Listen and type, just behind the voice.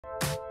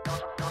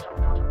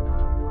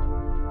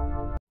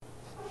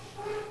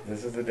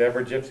This is the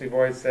Denver Gypsy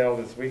Boys sale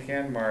this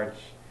weekend, March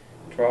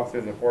 12th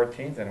through the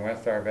 14th in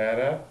West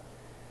Arvada.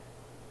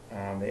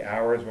 The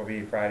hours will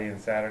be Friday and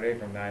Saturday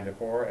from 9 to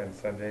 4 and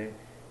Sunday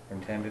from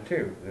 10 to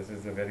 2. This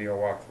is the video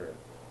walkthrough.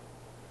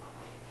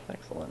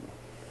 Excellent.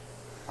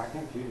 Why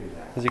can't you do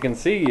that? As you can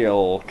see,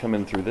 you'll come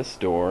in through this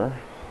door,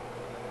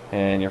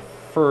 and your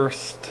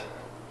first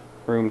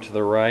room to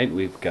the right,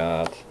 we've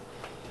got,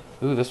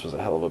 ooh, this was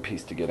a hell of a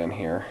piece to get in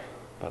here,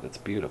 but it's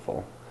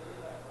beautiful.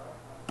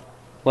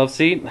 Love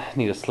seat,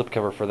 need a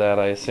slipcover for that,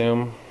 I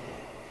assume.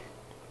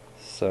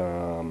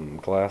 Some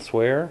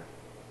glassware,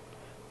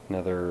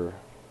 another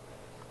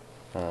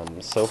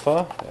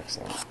sofa,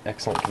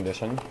 excellent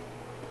condition.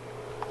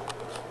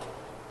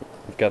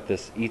 We've got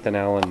this Ethan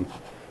Allen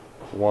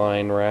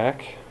wine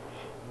rack.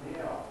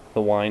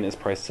 The wine is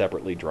priced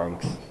separately,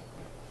 drunks.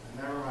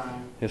 Never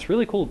mind. This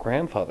really cool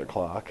grandfather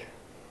clock.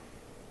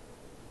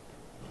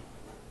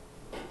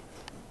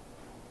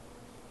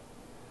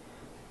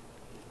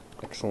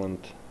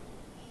 Excellent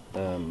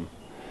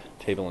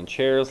table and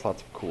chairs,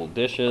 lots of cool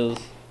dishes.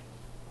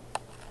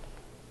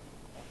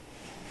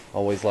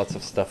 Always lots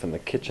of stuff in the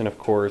kitchen, of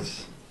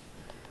course.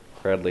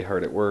 Bradley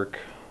hard at work,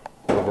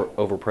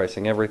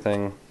 overpricing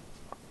everything.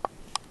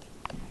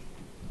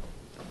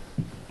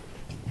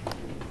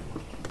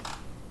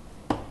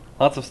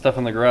 Lots of stuff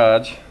in the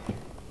garage.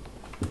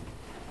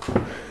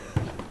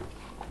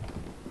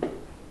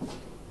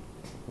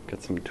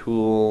 Got some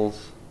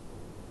tools,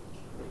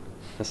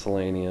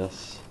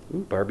 miscellaneous.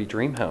 Ooh, Barbie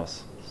Dream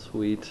House,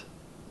 sweet.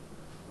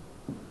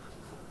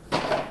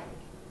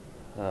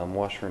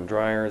 Washer and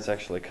dryers,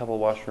 actually a couple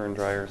washer and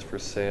dryers for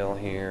sale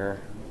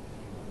here.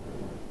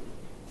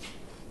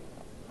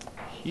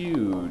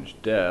 Huge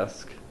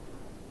desk.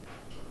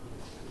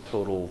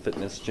 Total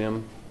fitness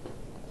gym.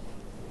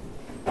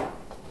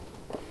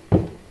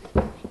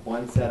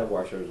 One set of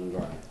washers and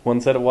dryers. One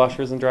set of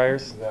washers and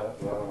dryers?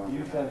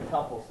 You said a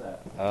couple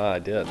sets. I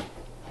did.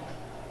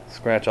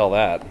 Scratch all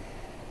that.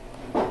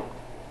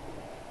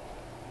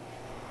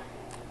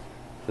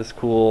 This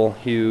cool,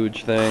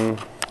 huge thing.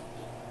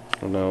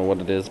 I don't know what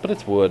it is, but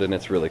it's wood and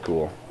it's really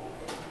cool.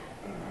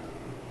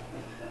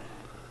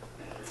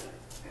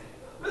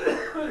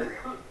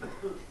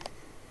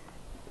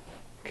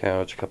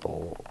 Couch,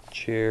 couple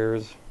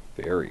chairs.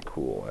 Very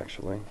cool,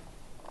 actually.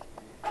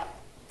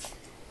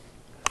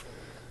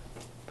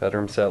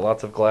 Bedroom set,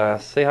 lots of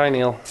glass. Say hi,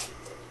 Neil.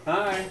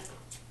 Hi.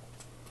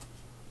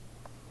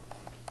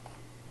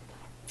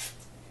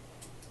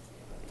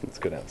 Let's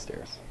go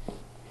downstairs.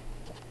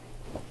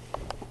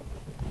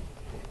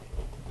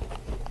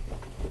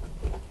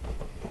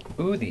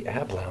 Ooh, the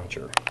ab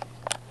lounger.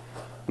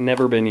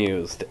 Never been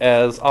used,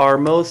 as are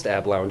most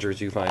ab loungers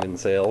you find in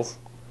sales.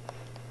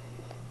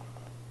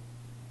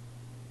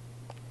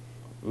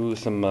 Ooh,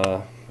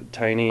 some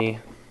tiny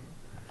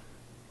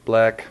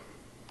black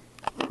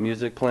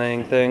music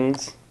playing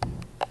things.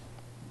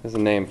 There's a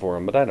name for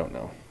them, but I don't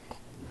know.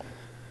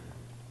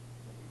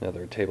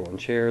 Another table and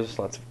chairs,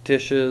 lots of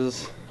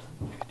dishes.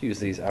 You could use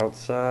these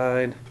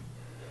outside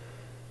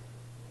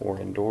or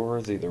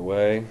indoors, either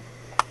way.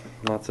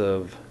 Lots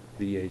of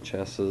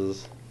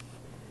VHSs,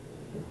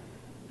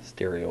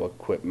 stereo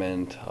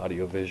equipment,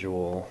 audio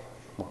visual,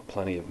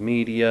 plenty of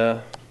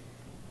media.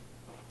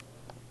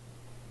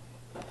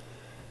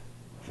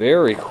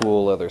 Very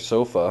cool leather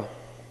sofa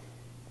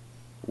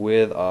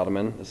with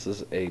ottoman. This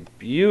is a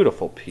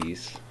beautiful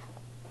piece.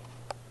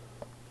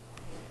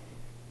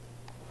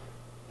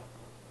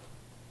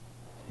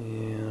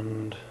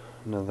 And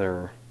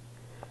another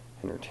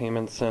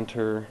entertainment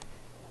center.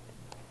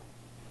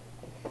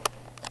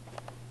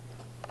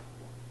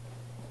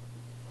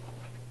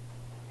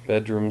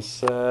 Bedroom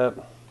set.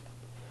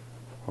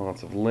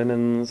 Lots of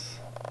linens.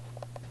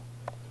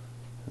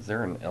 Is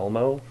there an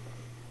Elmo?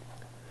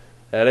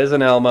 That is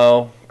an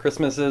Elmo.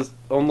 Christmas is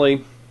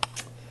only,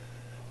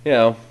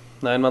 9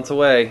 months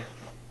away.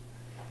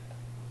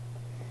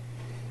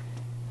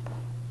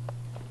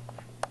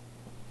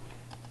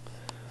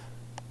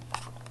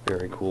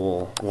 Very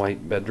cool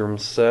white bedroom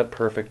set,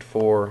 perfect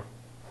for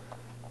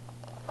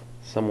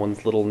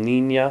someone's little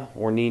Nina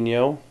or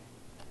Nino.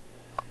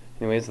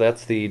 Anyways,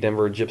 that's the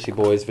Denver Gypsy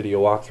Boys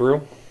video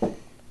walkthrough.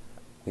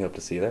 We hope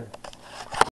to see you there.